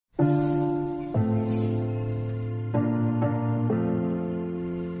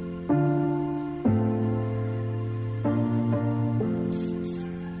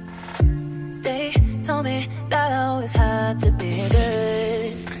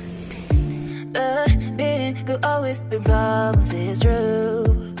always been problems, it's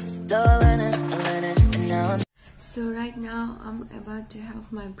true. So I learn it, and now I'm. So right now I'm about to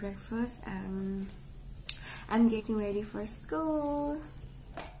have my breakfast and I'm getting ready for school.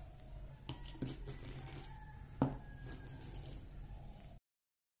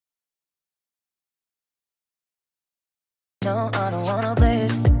 No, I don't wanna play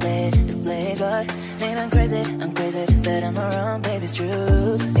God. Man, I'm crazy, but I'm around, baby, it's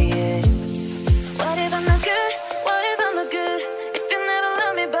true, yeah. What if I'm not good? What if I'm not good? If you never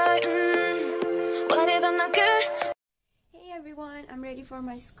love me back, what if I'm not good? Hey everyone, I'm ready for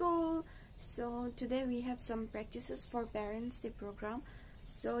my school. So today we have some practices for Parents Day program.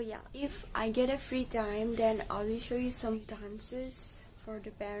 So yeah, if I get a free time, then I will show you some dances for the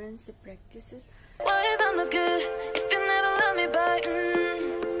Parents Day practices. What if I'm not good? If you never love me back,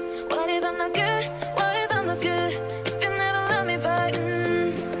 what if I'm not good? What if I'm not good? If you never love me back,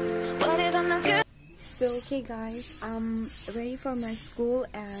 what if I'm not good? So okay guys, I'm ready for my school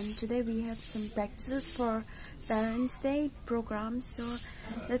and today we have some practices for Parents Day program. So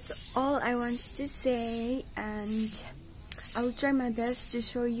that's all I wanted to say, and I will try my best to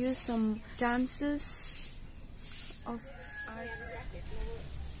show you some dances of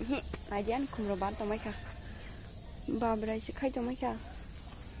Adian kumro ban tong mai kha ba brai se khai tong mai kha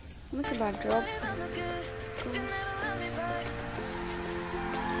mu se ba drop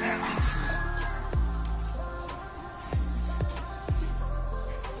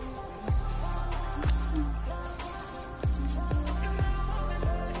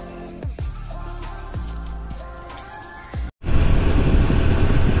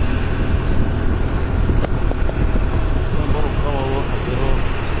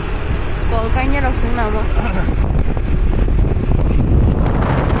kayaknya langsung nama.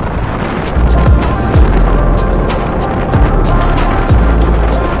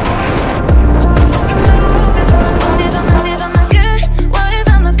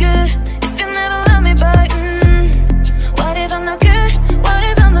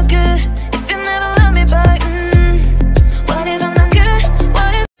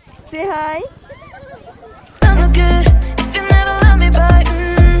 Say hi.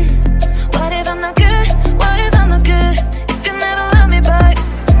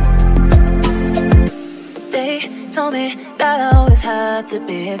 Told me that I always had to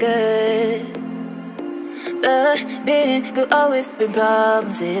be good, but being good always been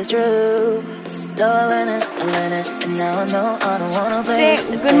problems, it's true. So I learn it, and now I know I don't wanna play.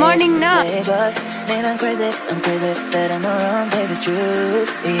 Say good morning now. God, man, I'm crazy, but I'm around, baby, it's true,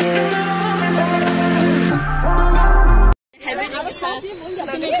 yeah.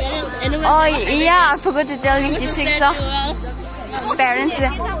 Oh yeah, I forgot to tell you this is Parents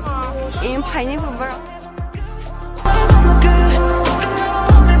in Pineapple.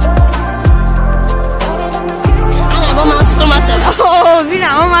 Oh,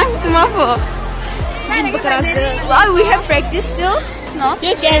 we have practice still, no?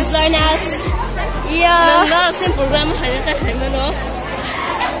 You can join us. Yeah.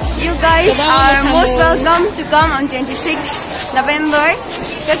 You guys are most welcome to come on 26th November,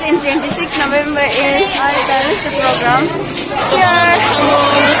 because in 26th November is our Parents Day program. Here.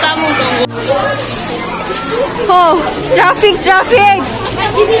 Oh, traffic!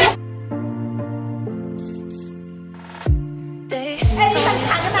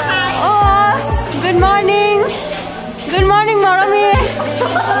 Oh, good morning, Morami.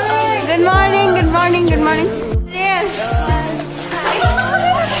 Good morning. Yes.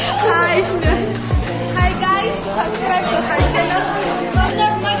 Hi guys, subscribe to my channel.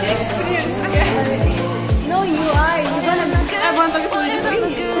 Not much experience. No, you are. You're gonna. I want to get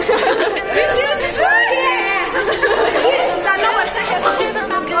This is true. Yes. No one second.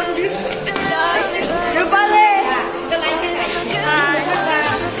 Upload this. Rupale.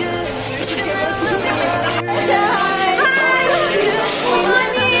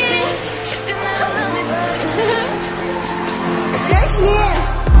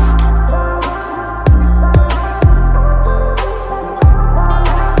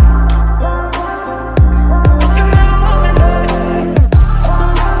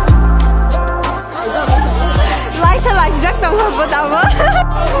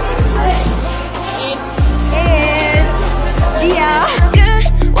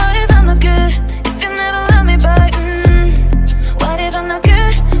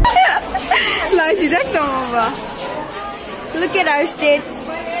 Look at our state.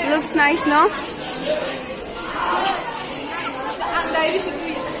 Looks nice, no?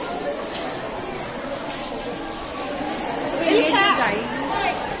 Say hi.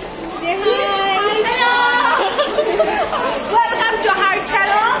 Hello. Welcome to our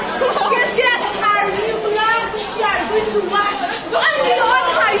channel. This is our new vlog.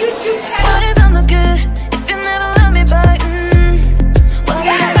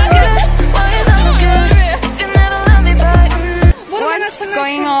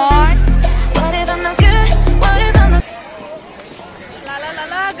 going on? What if I'm not good? What if I'm not La la la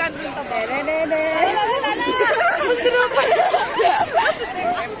la, gandrung tabo.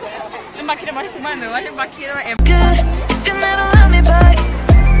 Makira masih mana? Masih makira em. good if you never love me back?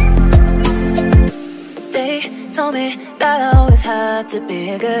 They told me that I always had to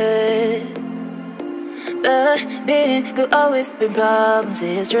be good, but being good always bring problems,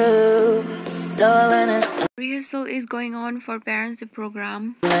 it's true. So I learned it. Rehearsal is going on for parents the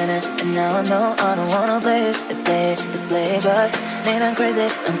program. And now I know I don't wanna play God. Man, I'm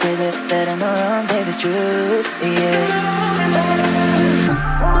crazy, but I'm around, baby, it's true, yeah.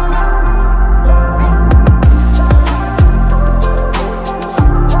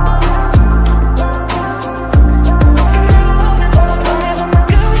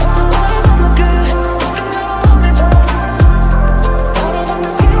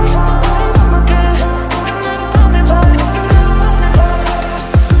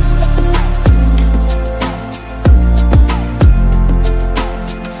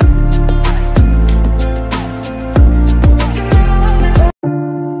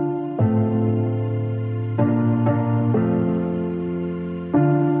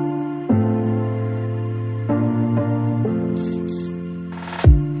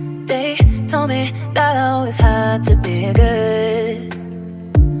 Told me that I always had to be good,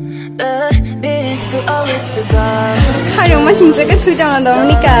 but being good always be bad. Kayo masih jaga tu jangan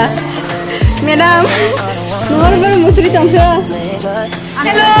dong nikah. Madam, nomor baru mutri tong ke?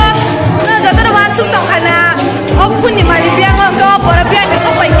 Hello, na jatuh masuk tong kana. Oh pun ni mari biang kau boleh biang ke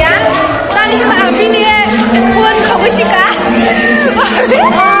sopanya. Tadi mah bini pun kau mesti kah?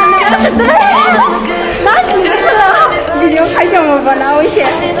 Kita sedih. Nanti kalau video kayak mau banau sih.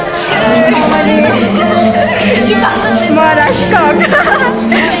 Mari, marah sekali.